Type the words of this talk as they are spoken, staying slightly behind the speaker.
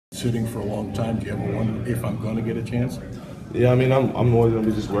sitting for a long time, do you ever wonder if I'm going to get a chance? Yeah, I mean, I'm always going to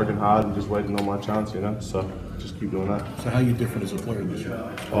be just working hard and just waiting on my chance, you know, so just keep doing that. So how are you different as a player this year?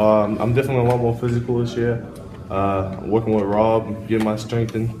 I'm definitely a lot more physical this year. Working with Rob, getting my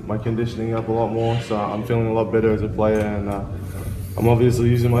strength and my conditioning up a lot more, so I'm feeling a lot better as a player, and I'm obviously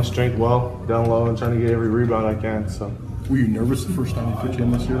using my strength well down low and trying to get every rebound I can. So. Were you nervous the first time you put you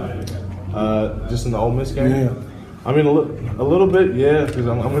in this year? Just in the Ole Miss game? Yeah. I mean, a little bit, yeah, because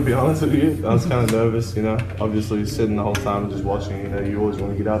I'm going to be honest with you. I was kind of nervous, you know. Obviously, sitting the whole time and just watching, you know, you always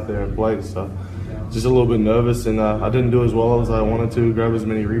want to get out there and play. So just a little bit nervous, and I didn't do as well as I wanted to, grab as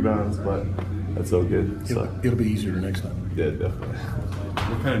many rebounds, but that's all good. So. It'll be easier next time. Yeah, definitely.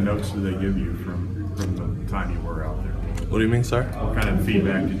 What kind of notes did they give you from the time you were out there? What do you mean, sir? What kind of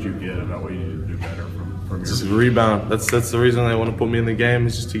feedback did you get about what you need to do better from your just rebound. That's the reason they want to put me in the game,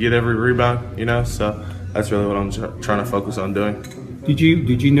 is just to get every rebound, you know. So that's really what I'm trying to focus on doing.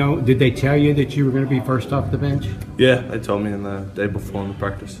 Did they tell you that you were going to be first off the bench? Yeah, they told me in the day before in the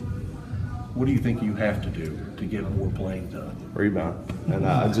practice. What do you think you have to do to get more playing done? Rebound, and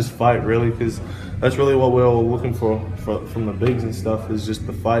I just fight, really, because that's really what we're all looking for from the bigs and stuff, is just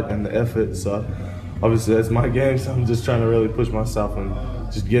the fight and the effort. So obviously that's my game, so I'm just trying to really push myself and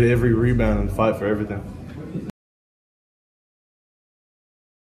just get every rebound and fight for everything.